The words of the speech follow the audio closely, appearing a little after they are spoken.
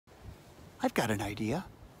I've got an idea.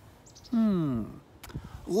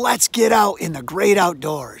 Let's get out in the great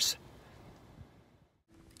outdoors.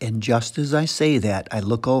 And just as I say that, I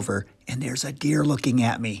look over and there's a deer looking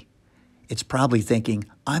at me. It's probably thinking,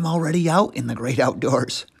 I'm already out in the great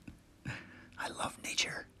outdoors. I love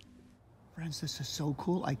nature. Friends, this is so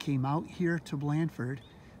cool. I came out here to Blandford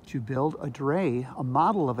to build a Drey, a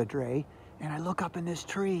model of a Drey, and I look up in this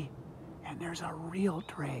tree and there's a real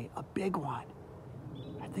Drey, a big one.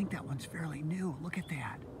 I think that one's fairly new. Look at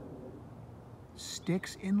that.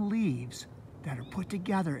 Sticks and leaves that are put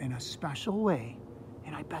together in a special way,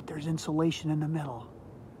 and I bet there's insulation in the middle.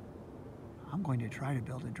 I'm going to try to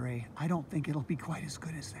build a Drey. I don't think it'll be quite as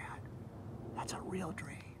good as that. That's a real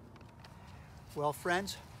Drey. Well,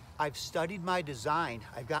 friends, I've studied my design.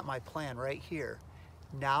 I've got my plan right here.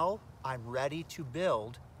 Now I'm ready to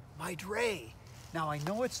build my Drey. Now I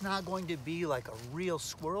know it's not going to be like a real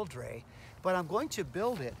squirrel Drey, but I'm going to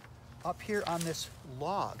build it up here on this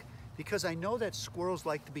log because I know that squirrels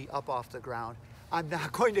like to be up off the ground. I'm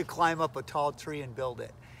not going to climb up a tall tree and build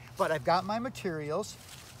it. But I've got my materials.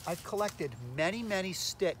 I've collected many, many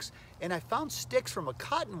sticks, and I found sticks from a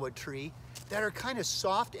cottonwood tree that are kind of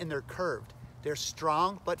soft and they're curved. They're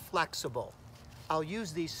strong but flexible. I'll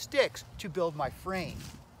use these sticks to build my frame.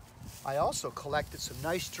 I also collected some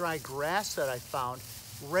nice dry grass that I found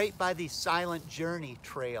right by the Silent Journey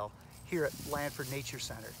trail here at Blandford Nature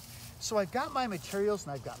Center. So I've got my materials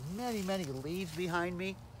and I've got many, many leaves behind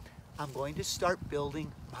me. I'm going to start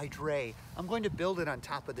building my Drey. I'm going to build it on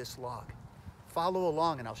top of this log. Follow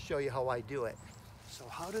along and I'll show you how I do it. So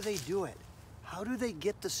how do they do it? How do they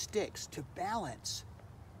get the sticks to balance?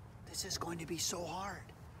 This is going to be so hard.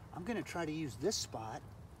 I'm going to try to use this spot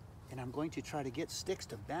and I'm going to try to get sticks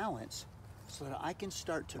to balance so that I can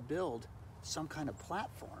start to build some kind of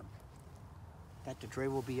platform that the Drey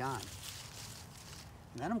will be on.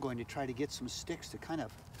 And then I'm going to try to get some sticks to kind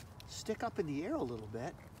of stick up in the air a little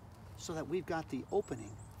bit so that we've got the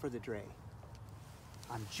opening for the Drey.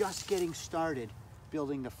 I'm just getting started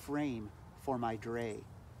building the frame for my Drey.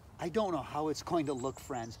 I don't know how it's going to look,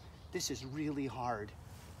 friends. This is really hard.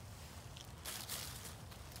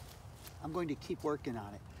 I'm going to keep working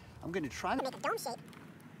on it. I'm going to try to make a dome shape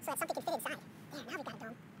so that something can fit inside. There, now we've got a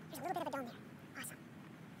dome. There's a little bit of a dome there. Awesome.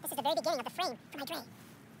 This is the very beginning of the frame for my Drey.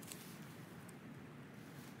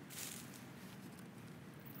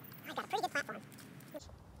 I've got a pretty good platform.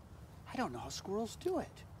 I don't know how squirrels do it.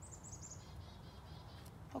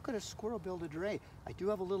 How could a squirrel build a Drey? I do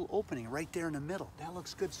have a little opening right there in the middle. That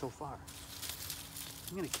looks good so far.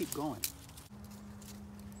 I'm going to keep going.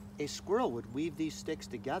 A squirrel would weave these sticks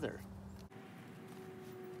together.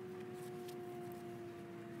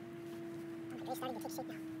 Okay, starting to take shape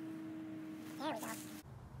now. There we go.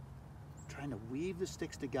 Trying to weave the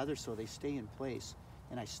sticks together so they stay in place.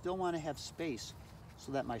 And I still want to have space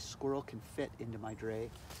so that my squirrel can fit into my Drey.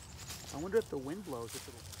 I wonder if the wind blows, if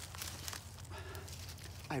it'll...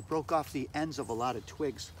 I broke off the ends of a lot of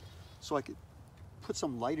twigs so I could put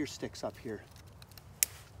some lighter sticks up here.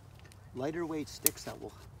 Lighter weight sticks that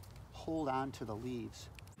will hold on to the leaves.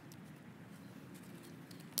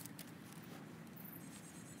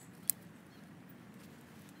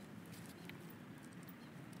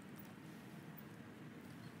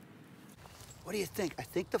 What do you think? I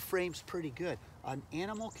think the frame's pretty good. An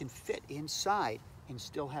animal can fit inside and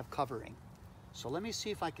still have covering. So let me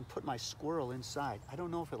see if I can put my squirrel inside. I don't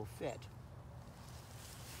know if it'll fit.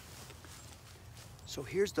 So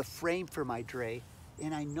here's the frame for my Drey,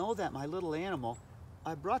 and I know that my little animal,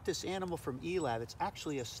 I brought this animal from E-Lab. It's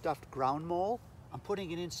actually a stuffed ground mole. I'm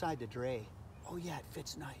putting it inside the Drey. Oh yeah, it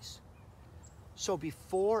fits nice. So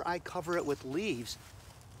before I cover it with leaves,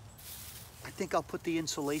 I think I'll put the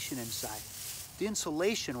insulation inside. The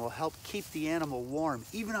insulation will help keep the animal warm,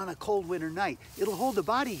 even on a cold winter night. It'll hold the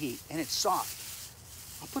body heat, and it's soft.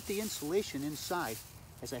 I'll put the insulation inside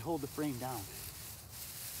as I hold the frame down.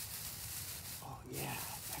 Oh yeah,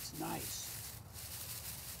 that's nice.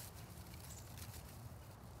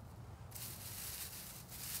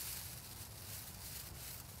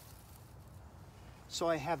 So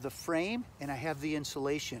I have the frame and I have the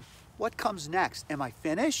insulation. What comes next? Am I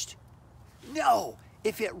finished? No!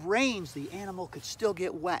 If it rains, the animal could still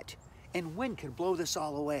get wet and wind could blow this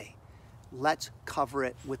all away. Let's cover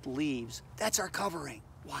it with leaves. That's our covering.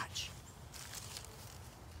 Watch.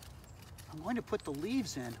 I'm going to put the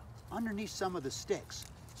leaves in underneath some of the sticks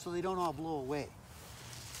so they don't all blow away.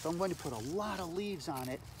 So I'm going to put a lot of leaves on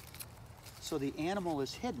it so the animal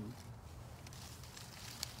is hidden.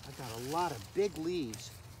 I've got a lot of big leaves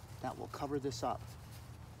that will cover this up.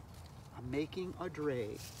 I'm making a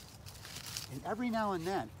Drey. And every now and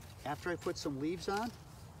then, after I put some leaves on,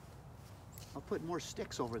 I'll put more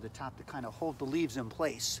sticks over the top to kind of hold the leaves in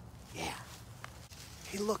place. Yeah.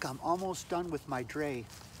 Hey, look, I'm almost done with my Drey,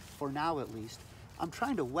 for now at least. I'm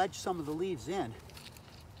trying to wedge some of the leaves in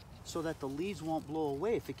so that the leaves won't blow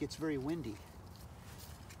away if it gets very windy.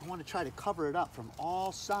 I want to try to cover it up from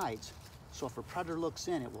all sides so if a predator looks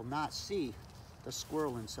in, it will not see the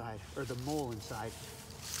squirrel inside, or the mole inside.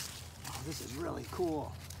 Oh, this is really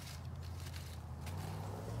cool.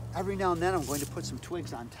 Every now and then I'm going to put some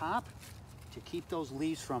twigs on top to keep those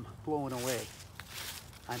leaves from blowing away.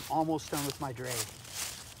 I'm almost done with my Drey.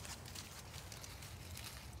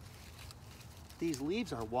 These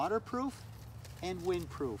leaves are waterproof and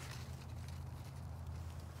windproof.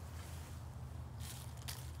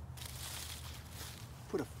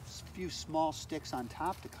 Put a few small sticks on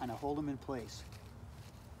top to kind of hold them in place.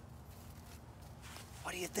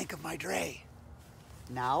 What do you think of my Drey?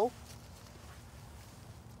 Now,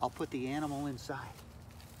 I'll put the animal inside.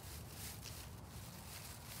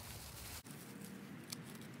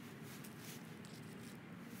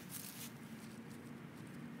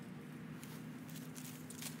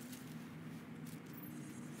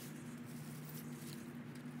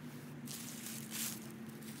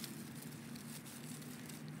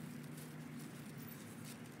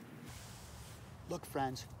 Look,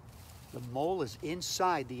 friends, the mole is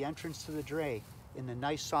inside the entrance to the Drey in the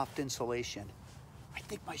nice soft insulation. I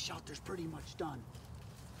think my shelter's pretty much done.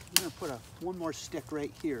 I'm gonna put one more stick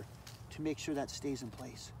right here to make sure that stays in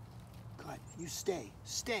place. Good, you stay.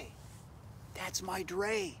 That's my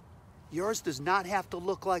Drey. Yours does not have to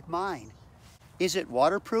look like mine. Is it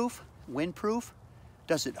waterproof, windproof?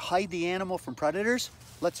 Does it hide the animal from predators?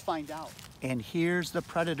 Let's find out. And here's the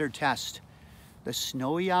predator test. The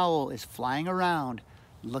snowy owl is flying around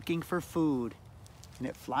looking for food, and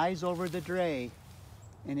it flies over the Drey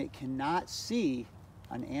and it cannot see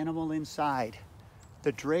an animal inside.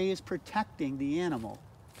 The Drey is protecting the animal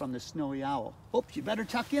from the snowy owl. Oops, you better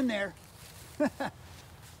tuck in there.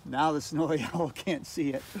 Now the snowy owl can't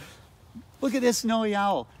see it. Look at this snowy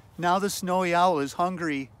owl. Now the snowy owl is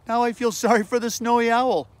hungry. Now I feel sorry for the snowy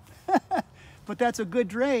owl. But that's a good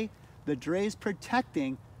Drey. The Drey is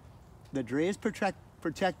protecting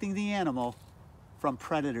the animal from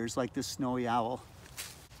predators like the snowy owl.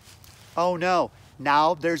 Oh no,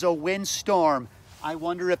 now there's a windstorm. I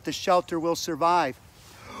wonder if the shelter will survive.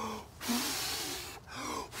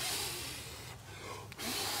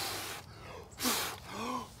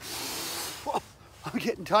 I'm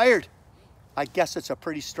getting tired. I guess it's a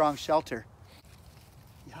pretty strong shelter.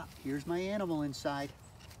 Yeah, here's my animal inside.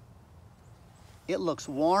 It looks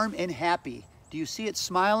warm and happy. Do you see it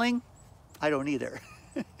smiling? I don't either.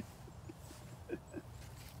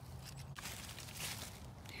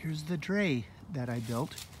 Here's the Drey that I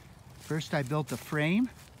built. First I built the frame.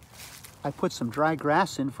 I put some dry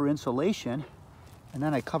grass in for insulation, and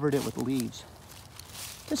then I covered it with leaves.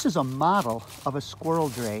 This is a model of a squirrel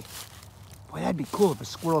Drey. Boy, that'd be cool if a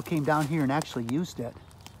squirrel came down here and actually used it.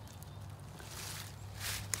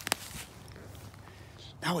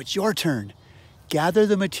 Now it's your turn. Gather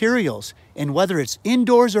the materials, and whether it's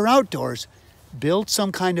indoors or outdoors, build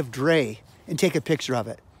some kind of Drey and take a picture of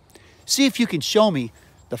it. See if you can show me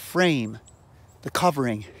the frame, the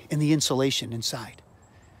covering, and the insulation inside.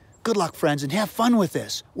 Good luck, friends, and have fun with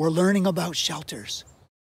this. We're learning about shelters.